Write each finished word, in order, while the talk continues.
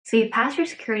So you passed your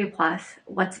Security Plus,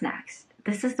 what's next?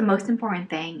 This is the most important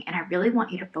thing, and I really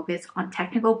want you to focus on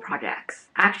technical projects.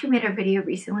 I actually made a video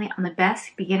recently on the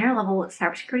best beginner level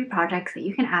cybersecurity projects that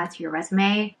you can add to your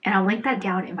resume, and I'll link that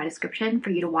down in my description for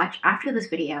you to watch after this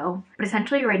video. But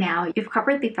essentially right now, you've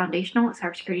covered the foundational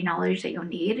cybersecurity knowledge that you'll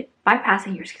need by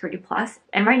passing your Security Plus,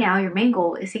 and right now your main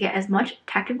goal is to get as much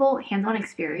technical hands-on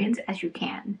experience as you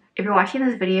can. If you're watching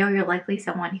this video, you're likely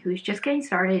someone who's just getting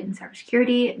started in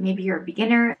cybersecurity. Maybe you're a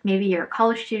beginner, maybe you're a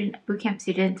college student, a bootcamp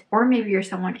student, or maybe you're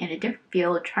someone in a different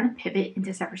field trying to pivot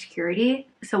into cybersecurity.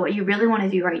 So what you really want to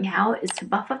do right now is to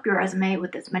buff up your resume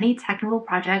with as many technical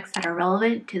projects that are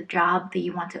relevant to the job that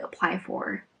you want to apply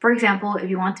for. For example, if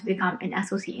you want to become an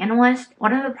SOC analyst,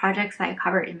 one of the projects that I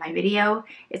covered in my video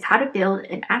is how to build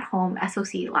an at-home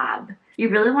SOC lab. You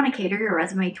really want to cater your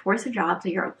resume towards the jobs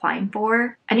that you're applying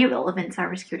for, any relevant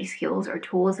cybersecurity skills or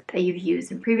tools that you've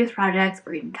used in previous projects,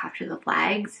 or even capture the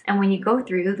flags. And when you go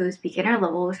through those beginner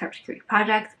level cybersecurity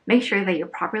projects, make sure that you're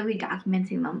properly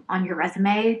documenting them on your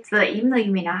resume so that even though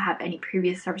you may not have any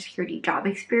previous cybersecurity job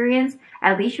experience,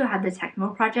 at least you'll have the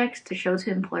technical projects to show to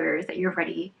employers that you're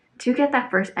ready to get that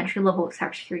first entry-level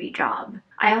cybersecurity job.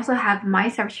 I also have my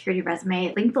cybersecurity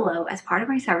resume linked below as part of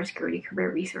my cybersecurity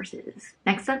career resources.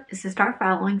 Next up is to start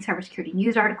following cybersecurity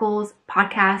news articles,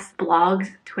 podcasts,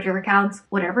 blogs, Twitter accounts,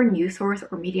 whatever news source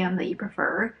or medium that you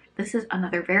prefer. This is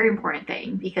another very important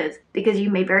thing because you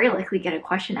may very likely get a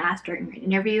question asked during your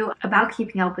interview about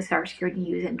keeping up with cybersecurity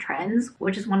news and trends,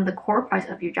 which is one of the core parts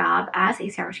of your job as a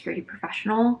cybersecurity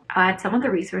professional. I'll add some of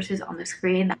the resources on the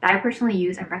screen that I personally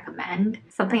use and recommend.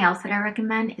 Something else that I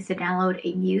recommend is to download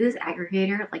a news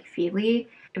aggregator like Feedly.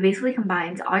 It basically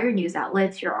combines all your news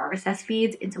outlets, your RSS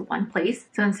feeds into one place.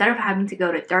 So instead of having to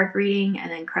go to dark reading and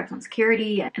then Crimes on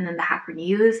Security and then the Hacker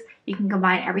News, you can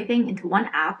combine everything into one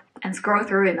app and scroll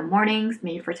through in the mornings,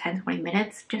 maybe for 10-20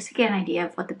 minutes, just to get an idea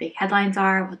of what the big headlines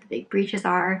are, what the big breaches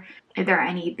are, if there are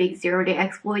any big zero-day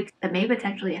exploits that may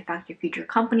potentially affect your future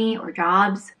company or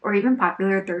jobs, or even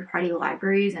popular third-party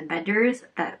libraries and vendors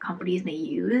that companies may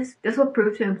use. This will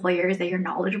prove to employers that you're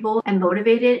knowledgeable and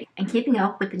motivated and keeping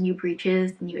up with the new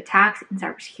breaches, the new attacks in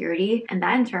cybersecurity, and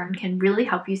that in turn can really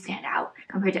help you stand out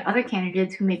compared to other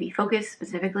candidates who may be focused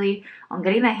specifically on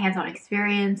getting that hands-on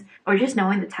experience or just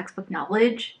knowing the textbook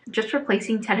knowledge. Just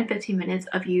replacing 10 to 15 minutes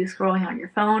of you scrolling on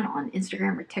your phone on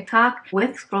Instagram or TikTok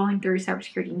with scrolling through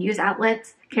cybersecurity news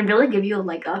outlets can really give you a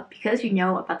leg up because you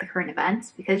know about the current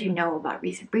events, because you know about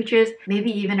recent breaches,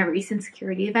 maybe even a recent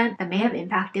security event that may have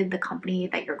impacted the company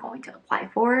that you're going to apply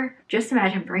for. Just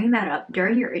imagine bringing that up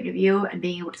during your interview and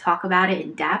being able to talk about it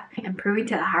in depth and proving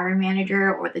to the hiring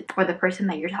manager or the person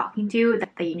that you're talking to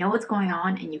that you know what's going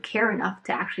on and you care enough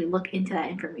to actually look into that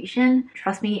information.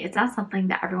 Trust me, it's not something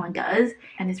that everyone does,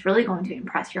 and it's really going to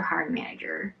impress your hiring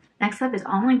manager. Next up is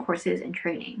online courses and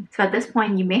training. So at this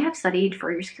point, you may have studied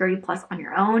for your Security Plus on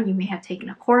your own, you may have taken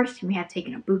a course, you may have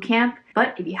taken a boot camp,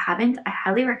 but if you haven't, I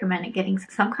highly recommend getting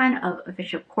some kind of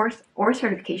official course or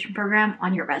certification program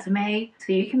on your resume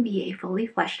so you can be a fully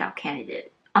fleshed out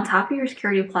candidate. On top of your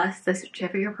Security Plus, the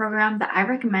certificate program that I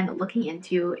recommend looking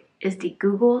into is the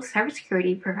Google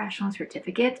Cybersecurity Professional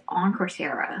Certificate on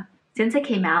Coursera. Since it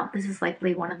came out, this is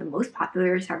likely one of the most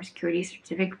popular cybersecurity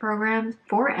certificate programs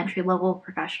for entry-level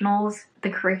professionals. The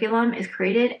curriculum is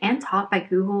created and taught by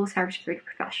Google cybersecurity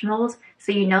professionals,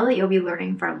 so you know that you'll be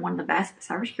learning from one of the best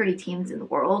cybersecurity teams in the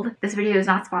world. This video is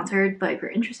not sponsored, but if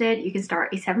you're interested, you can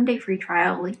start a 7-day free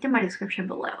trial linked in my description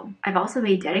below. I've also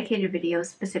made dedicated videos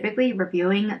specifically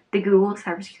reviewing the Google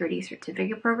cybersecurity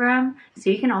certificate program, so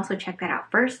you can also check that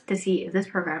out first to see if this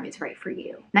program is right for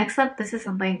you. Next up, this is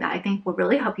something that I think will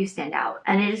really help you stand out,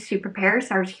 and it is to prepare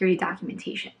cybersecurity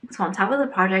documentation. So on top of the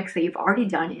projects that you've already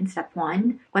done in step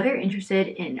 1, whether you're interested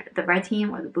in the red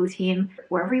team or the blue team,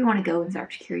 wherever you want to go in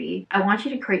cybersecurity, I want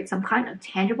you to create some kind of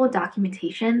tangible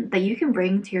documentation that you can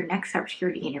bring to your next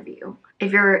cybersecurity interview.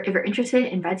 If you're interested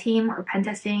in red team or pen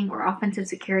testing or offensive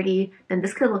security, then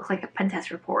this could look like a pen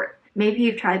test report. Maybe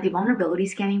you've tried the vulnerability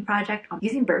scanning project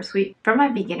using Burp Suite from my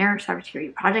beginner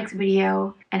cybersecurity projects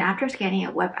video, and after scanning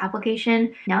a web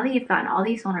application, now that you've gotten all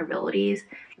these vulnerabilities,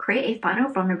 create a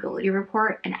final vulnerability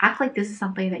report and act like this is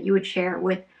something that you would share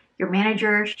with your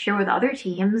manager, share with other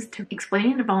teams, to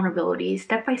explaining the vulnerabilities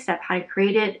step by step, how to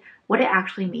create it, what it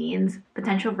actually means,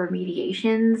 potential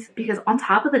remediations, because on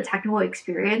top of the technical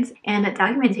experience and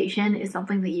documentation is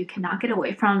something that you cannot get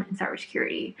away from in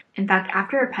cybersecurity. In fact,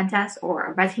 after a pen test or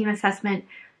a red team assessment,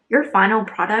 your final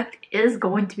product is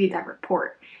going to be that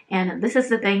report. And this is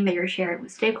the thing that you're sharing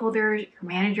with stakeholders, your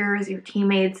managers, your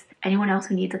teammates, anyone else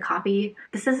who needs a copy.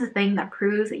 This is the thing that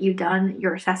proves that you've done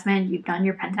your assessment, you've done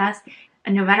your pen test,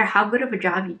 And no matter how good of a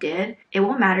job you did, it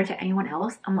won't matter to anyone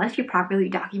else unless you properly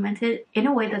document it in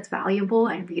a way that's valuable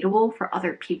and readable for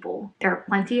other people. There are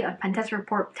plenty of pen test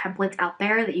report templates out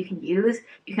there that you can use.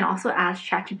 You can also ask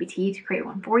ChatGPT to create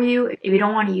one for you if you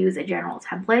don't want to use a general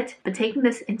template. But taking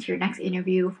this into your next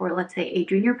interview for, let's say, a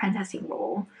junior pen testing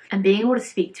role, and being able to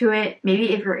speak to it,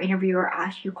 maybe if your interviewer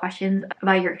asks you questions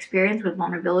about your experience with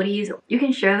vulnerabilities, you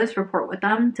can share this report with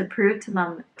them to prove to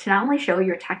them to not only show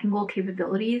your technical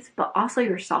capabilities, but also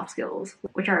your soft skills,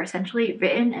 which are essentially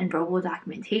written and verbal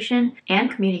documentation and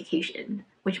communication,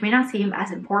 which may not seem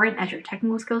as important as your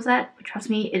technical skill set, but trust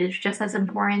me, it is just as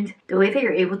important. The way that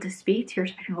you're able to speak to your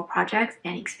technical projects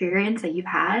and experience that you've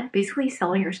had, basically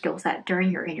selling your skill set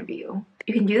during your interview.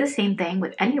 You can do the same thing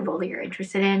with any role that you're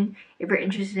interested in. If you're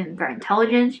interested in threat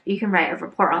intelligence, you can write a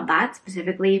report on that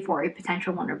specifically for a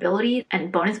potential vulnerability,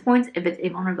 and bonus points if it's a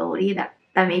vulnerability that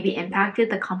maybe impacted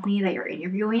the company that you're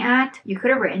interviewing at. You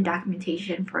could have written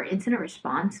documentation for incident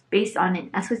response based on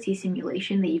an SOC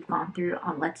simulation that you've gone through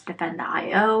on Let's Defend the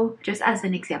IO, just as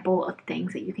an example of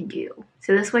things that you can do.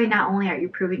 So this way, not only are you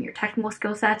proving your technical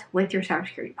skill sets with your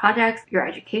cybersecurity projects, your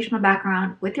educational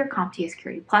background with your CompTIA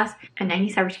Security Plus, and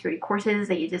any cybersecurity courses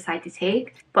that you decide to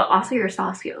take, but also your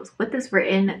soft skills with this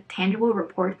written, tangible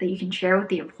report that you can share with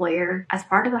the employer as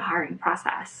part of the hiring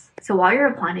process. So while you're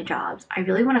applying to jobs, I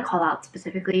really want to call out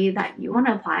specifically that you want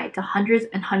to apply to hundreds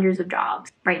and hundreds of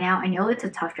jobs. Right now, I know it's a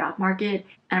tough job market,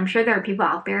 and I'm sure there are people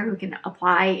out there who can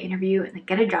apply, interview, and then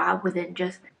get a job with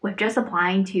just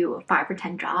applying to 5 or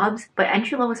 10 jobs. But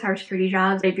entry-level cybersecurity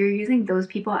jobs, if you're using those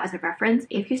people as a reference,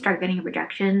 if you start getting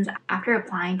rejections after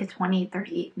applying to 20,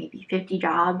 30, maybe 50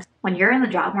 jobs, when you're in the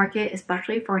job market,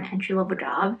 especially for an entry-level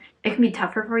job, it can be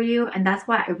tougher for you, and that's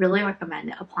why I really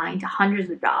recommend applying to hundreds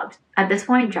of jobs. At this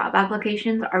point, job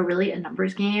applications are really a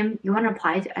numbers game. You want to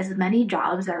apply to as many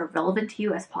jobs that are relevant to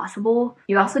you as possible.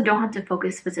 You also don't have to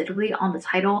focus specifically on the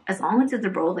title as long as it's a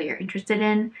role that you're interested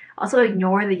in. Also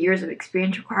ignore the years of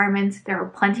experience requirements. There are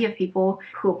plenty of people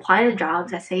who apply to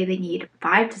jobs that say they need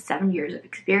 5 to 7 years of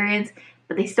experience,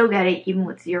 but they still get it even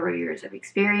with 0 years of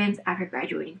experience after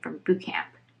graduating from boot camp,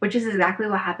 which is exactly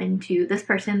what happened to this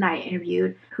person that I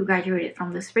interviewed who graduated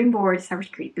from the Springboard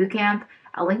Cybersecurity Bootcamp.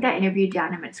 I'll link that interview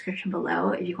down in my description below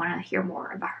if you want to hear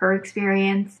more about her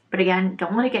experience. But again,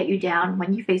 don't let it get you down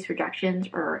when you face rejections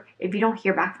or if you don't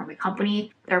hear back from a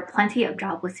company. There are plenty of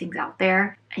job listings out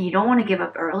there, and you don't want to give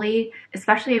up early,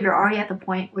 especially if you're already at the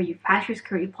point where you've passed your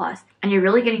Security Plus and you're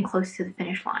really getting close to the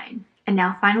finish line. And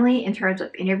now finally, in terms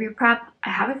of interview prep, I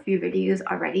have a few videos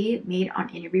already made on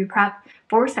interview prep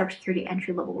for cybersecurity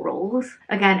entry-level roles.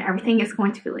 Again, everything is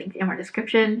going to be linked in my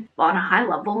description, but on a high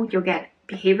level, you'll get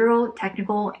behavioral,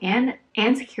 technical, and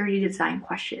security design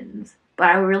questions. But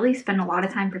I will really spend a lot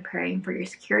of time preparing for your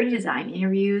security design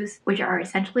interviews, which are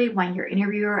essentially when your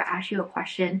interviewer asks you a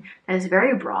question that is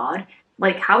very broad,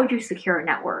 like how would you secure a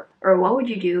network? Or what would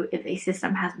you do if a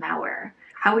system has malware?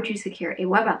 How would you secure a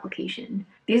web application?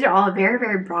 These are all very,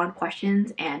 very broad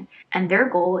questions, and their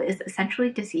goal is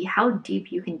essentially to see how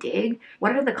deep you can dig,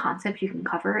 what are the concepts you can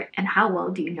cover, and how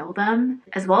well do you know them,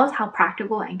 as well as how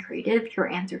practical and creative your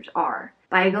answers are.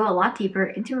 But I go a lot deeper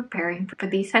into preparing for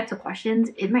these types of questions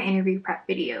in my interview prep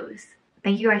videos.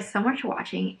 Thank you guys so much for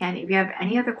watching, and if you have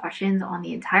any other questions on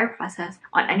the entire process,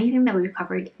 on anything that we've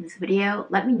covered in this video,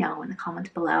 let me know in the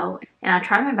comments below, and I'll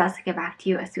try my best to get back to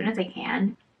you as soon as I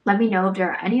can. Let me know if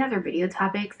there are any other video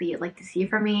topics that you'd like to see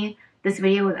from me. This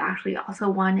video was actually also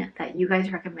one that you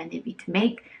guys recommended me to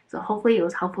make, so hopefully it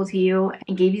was helpful to you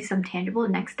and gave you some tangible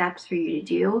next steps for you to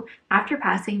do after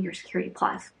passing your Security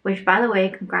Plus, which, by the way,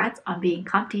 congrats on being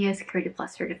CompTIA Security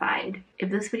Plus certified.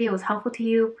 If this video was helpful to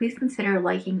you, please consider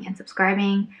liking and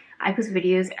subscribing. I post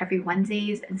videos every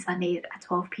Wednesdays and Sundays at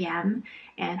 12 p.m.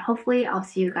 and hopefully I'll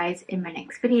see you guys in my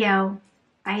next video.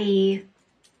 Bye!